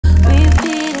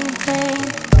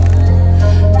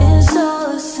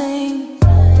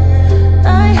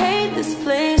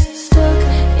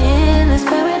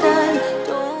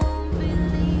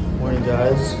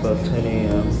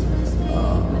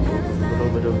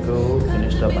go.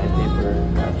 Finished up my paper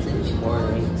after this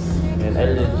morning and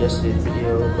edited yesterday's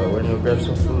video, but we're gonna go grab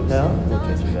some food now. We'll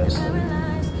catch you guys soon.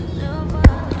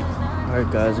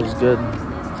 Alright guys, it was good.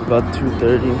 It's about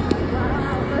 2:30.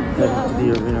 Heading to the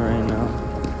arena right now.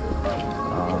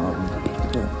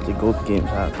 The GOAT game's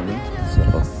happening, so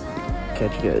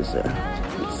catch you guys there.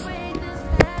 Peace.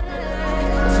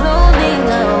 Floating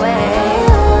away.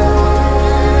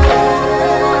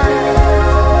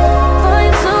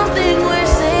 Find something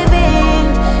worth saving.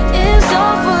 It's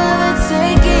all for the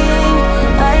taking.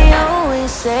 I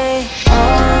always say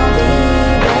I'll be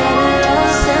better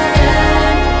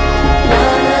said.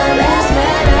 None of this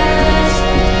matters.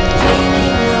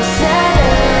 Dreaming you'll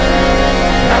settle.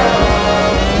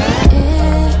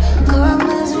 If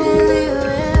karma's really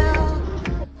real.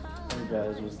 Hey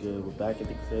guys, what's good? We're back at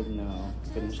the crib now.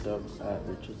 Finished up at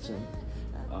Richardson.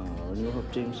 We're gonna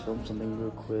hope James film something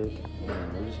real quick.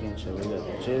 We're just gonna chill. We got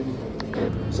the gym. We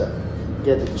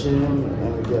got the gym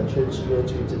and we got church to go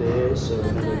to today, so we're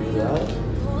gonna go do that.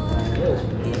 And yeah, that's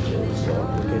pretty much it. So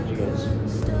we'll catch you guys.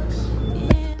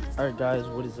 Alright guys,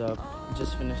 what is up?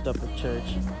 Just finished up at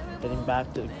church. Heading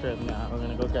back to the crib now. We're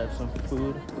gonna go grab some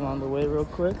food along the way real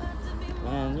quick.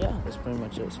 And yeah, that's pretty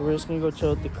much it. So we're just gonna go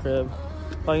chill at the crib.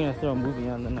 Probably gonna throw a movie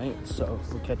on the night, so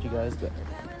we'll catch you guys there.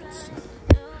 Peace.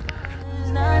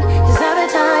 It's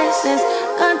advertised,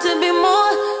 got to be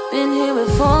more. Been here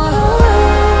before.